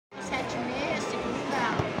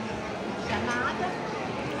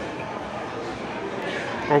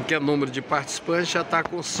Qualquer número de participantes, já está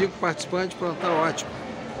com 5 participantes, pronto, tá ótimo.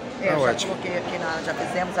 Já coloquei aqui, já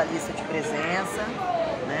fizemos a lista de presença,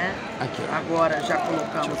 né? Aqui, ó. Agora já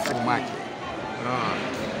colocamos. Deixa eu filmar aqui.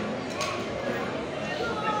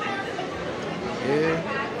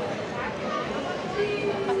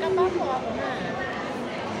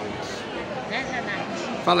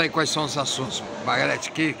 Fala aí quais são os assuntos,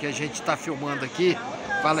 Margareth, que a gente está filmando aqui.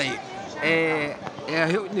 Fala aí. É a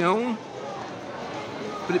reunião,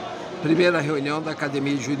 primeira reunião da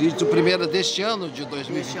Academia Jurídica, primeira deste ano de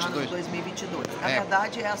 2022. Deste ano de 2022. Na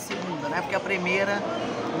verdade é a segunda, né? Porque a primeira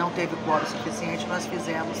não teve quórum suficiente, nós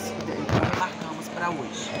fizemos, marcamos para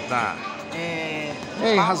hoje. Tá.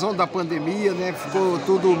 Em razão da pandemia, né? Ficou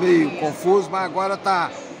tudo meio confuso, mas agora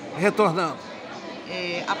está retornando.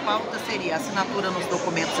 A pauta seria assinatura nos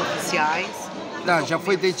documentos oficiais. Já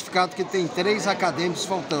foi identificado que tem 3 acadêmicos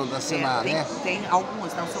faltando assinar, né? Tem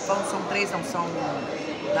alguns, não são 3, não são.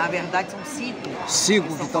 Na verdade são 5.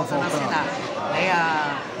 5 que estão faltando. Assinar.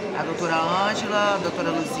 A doutora Ângela, a doutora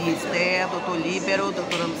Luzia Esther, doutor Líbero, a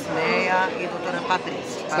doutora Lucinéia e a doutora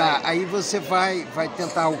Patrícia. Tá, aí você vai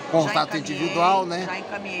tentar o contato individual, né? Já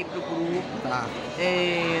encaminhei para o grupo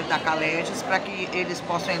da ACALEJES para que eles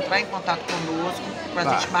possam entrar em contato conosco para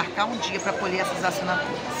a gente marcar um dia para colher essas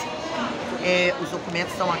assinaturas. Os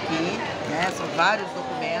documentos estão aqui, né? São vários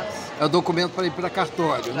documentos. É o documento para ir para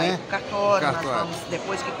cartório, né? Cartório. Nós vamos,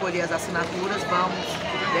 depois que colher as assinaturas, vamos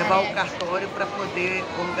levar o cartório para poder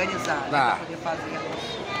organizar, para poder fazer.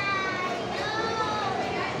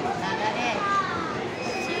 Margareth,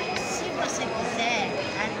 se você quiser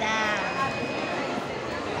a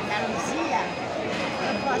da Luzia,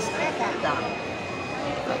 eu posso pegar. Tá.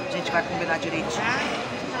 A gente vai combinar direitinho. Tá?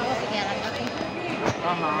 Porque ela tá com...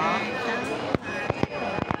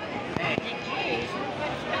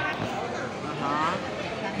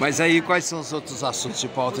 Mas aí quais são os outros assuntos de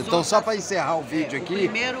pauta? Então, só para encerrar o vídeo aqui... O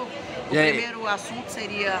primeiro assunto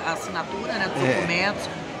seria a assinatura, né, dos documentos.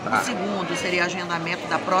 O segundo seria agendamento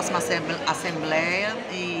da próxima assembleia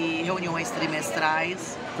e reuniões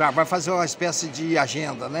trimestrais. Vai fazer uma espécie de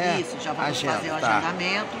agenda, né? Isso, já vamos fazer o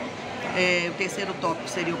agendamento. O terceiro tópico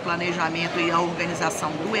seria o planejamento e a organização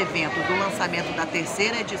do evento, do lançamento da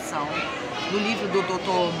 3ª edição do livro do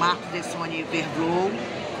Dr. Marco Dessoni Verglow,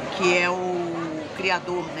 que é o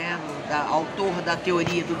criador, né, autor da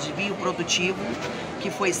teoria do desvio produtivo,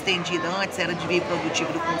 que foi estendida, antes era desvio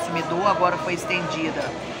produtivo do consumidor, agora foi estendida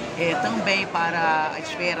também para a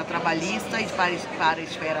esfera trabalhista e para a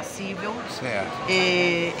esfera civil. Certo.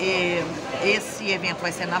 Esse evento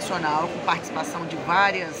vai ser nacional, com participação de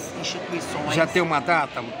várias instituições. Já tem uma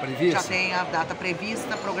data prevista? Já tem a data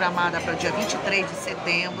prevista, programada para o dia 23 de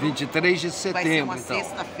setembro. 23 de setembro, vai ser uma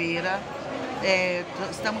sexta-feira.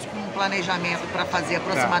 Estamos com um planejamento para fazer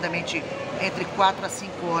aproximadamente entre 4 a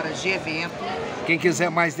 5 horas de evento. Quem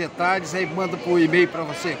quiser mais detalhes, aí manda por e-mail para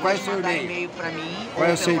você. Qual é o seu e-mail? E-mail para mim, qual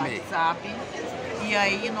é o seu e-mail? WhatsApp. E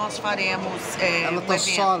aí nós faremos Ela está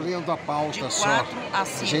só lendo a pauta, de 4 a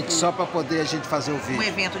 5. Gente, só para poder a gente fazer o vídeo. Um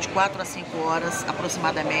evento de 4 a 5 horas,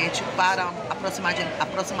 aproximadamente, para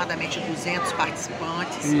aproximadamente 200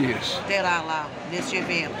 participantes. Isso. Terá lá, neste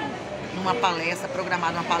evento, uma palestra,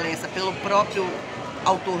 programada uma palestra pelo próprio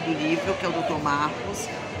autor do livro, que é o Dr. Marcos,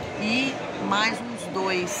 e mais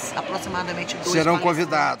aproximadamente 2 serão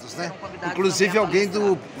convidados, né? Inclusive alguém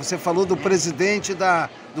você falou do presidente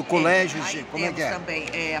do colégio, como é que é? Também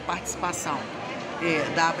a participação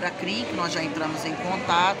da Abracrim, que nós já entramos em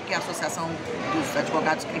contato, que é a Associação dos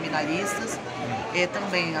Advogados Criminalistas,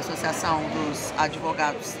 também a Associação dos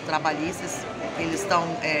Advogados Trabalhistas. Eles estão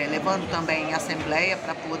levando também a Assembleia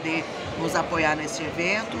para poder nos apoiar nesse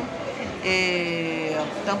evento.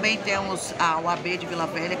 Também temos a OAB de Vila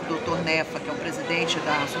Velha, que o Dr. Nefa, que é o presidente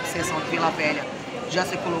da subseção de Vila Velha, já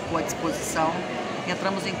se colocou à disposição.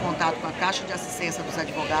 Entramos em contato com a Caixa de Assistência dos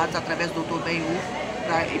Advogados, através do Dr. Benhu,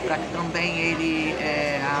 para que também ele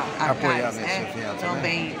apoiar nesse evento,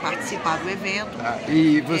 também participar do evento.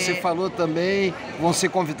 E você falou também, vão ser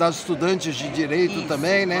convidados estudantes de Direito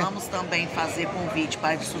também, né? Vamos também fazer convite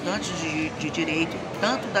para estudantes de Direito,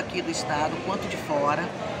 tanto daqui do Estado quanto de fora,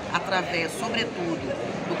 através, sobretudo,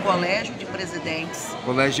 do Colégio de Presidentes.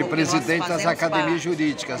 Colégio de Presidentes das Academias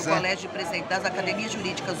Jurídicas, né? Colégio de Presidentes das Academias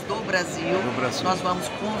Jurídicas do Brasil. Nós vamos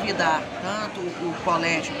convidar tanto o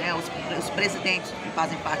colégio, né, os presidentes que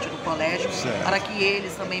fazem parte do colégio, para que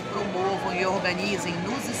eles também promovam e organizem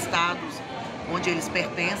nos estados onde eles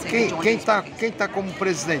pertencem. Quem está como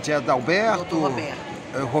presidente? É Adalberto? Doutor Roberto.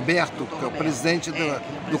 Roberto, que é o presidente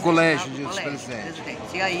do Colégio dos Presidentes.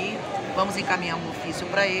 E aí, vamos encaminhar um ofício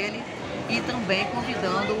para ele e também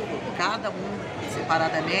convidando cada um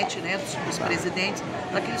separadamente, né, dos presidentes,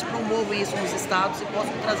 para que eles promovam isso nos estados e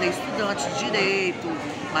possam trazer estudantes de direito,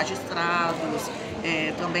 magistrados,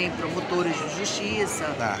 também promotores de justiça,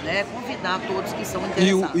 né, convidar todos que são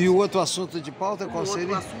interessados. E o outro assunto de pauta qual seria?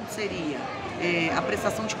 O outro assunto seria a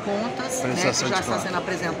prestação de contas, né, que já está sendo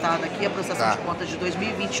apresentada aqui, a prestação de contas de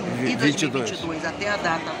 2021 e 2022 até a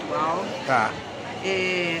data atual.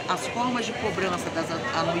 As formas de cobrança das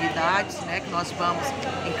anuidades, né, que nós vamos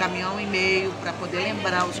encaminhar um e-mail para poder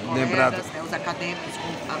lembrar os colegas, né, os acadêmicos,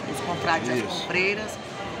 os confrades e as confreiras,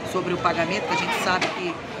 sobre o pagamento, que a gente sabe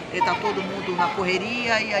que está todo mundo na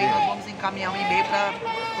correria, e aí nós vamos encaminhar um e-mail para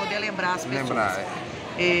poder lembrar as pessoas.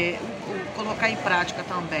 Colocar em prática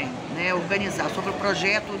também, né, organizar sobre o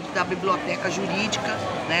projeto da biblioteca jurídica,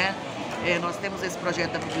 né. Nós temos esse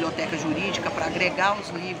projeto da biblioteca jurídica para agregar os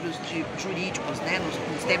livros jurídicos, né,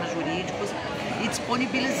 nos temas jurídicos e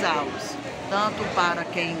disponibilizá-los, tanto para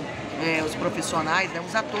quem, os profissionais, né,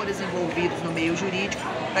 os atores envolvidos no meio jurídico,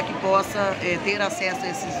 para que possa ter acesso a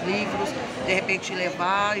esses livros, de repente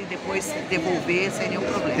levar e depois devolver sem nenhum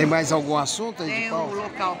problema. Tem mais algum assunto aí? Tem um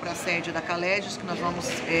local para a sede da ACALEJES que nós vamos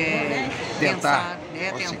tentar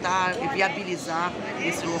viabilizar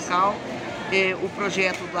esse local. O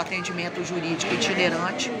projeto do atendimento jurídico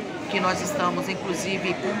itinerante, que nós estamos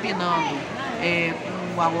inclusive combinando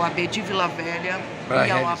com a OAB de Vila Velha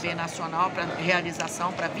e a OAB Nacional para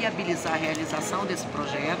viabilizar a realização desse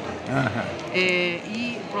projeto.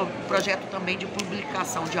 E projeto também de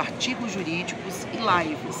publicação de artigos jurídicos e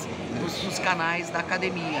lives nos canais da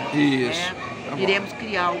academia. Isso. Iremos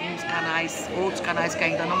criar alguns canais, outros canais que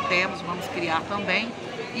ainda não temos, vamos criar também.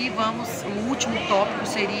 E o último tópico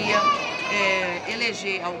seria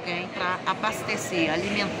eleger alguém para abastecer,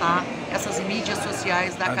 alimentar essas mídias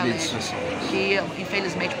sociais da ACALEJES, que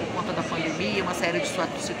infelizmente por conta da pandemia, uma série de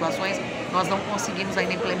situações, nós não conseguimos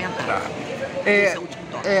ainda implementar. Esse é o último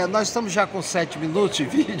tópico. Nós estamos já com 7 minutos de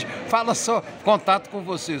vídeo. Fala só, contato com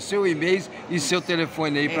você, seu e-mail e seu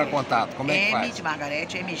telefone aí para contato. Como é que faz? M de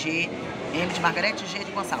Margareth, M de Margareth, G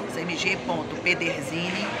de Gonçalves,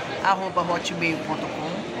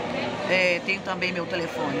 mg.pederzini@hotmail.com. Tenho também meu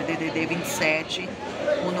telefone, DDD 27,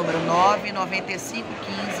 o número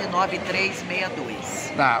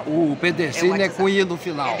 995159362. O Pederzini é com I no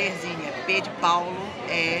final. Pederzini é P de Paulo,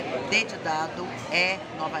 D de dado,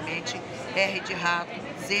 novamente, R de rato,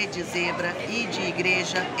 Z de zebra, I de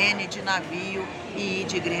igreja, N de navio e I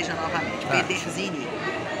de igreja novamente. Pederzini.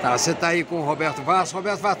 Você está aí com o Roberto Vaz.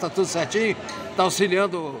 Roberto Vaz, tá tudo certinho? Está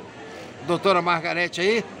auxiliando a doutora Margareth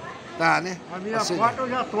aí? Tá, né? A minha placa eu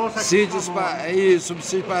já trouxe aqui.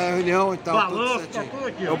 Subsídio para a reunião e tal. Balanço, tudo certinho. tá tudo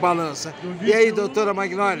aqui, o balanço. E aí, doutora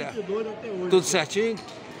Magnólia? Tudo certinho?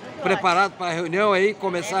 Preparado para a reunião aí?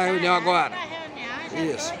 Começar a reunião agora?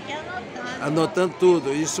 Isso. Anotando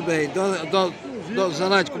tudo, isso bem. Dona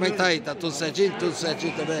Zanate, como é que tá aí? Tá tudo certinho? Tudo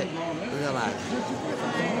certinho também?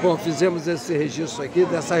 Bom, fizemos esse registro aqui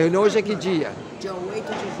dessa reunião. Hoje é que dia? Dia 8 de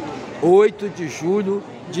julho. 8 de julho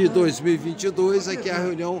de 2022, aqui é a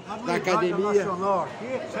reunião da Academia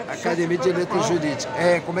de Letras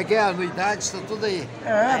Jurídicas. Como é que é? A anuidade, está tudo aí?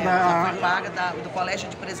 Foi paga do Colégio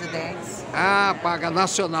de Presidentes. Paga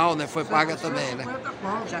nacional, né? Foi paga também, né?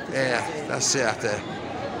 Já tá certo,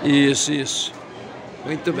 Isso.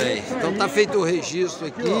 Muito bem. Então tá feito o registro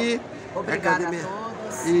aqui. Obrigada a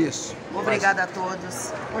todos. Isso. Obrigada a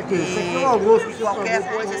todos. E qualquer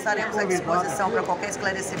coisa estaremos à disposição para qualquer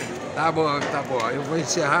esclarecimento. Tá bom. Eu vou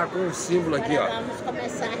encerrar com um símbolo aqui, ó. Vamos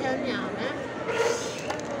começar a reunião, né?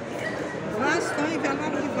 Nós estamos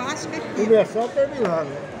envelando de Vasco aqui. Começar a terminar,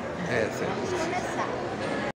 né? Certo. Vamos começar.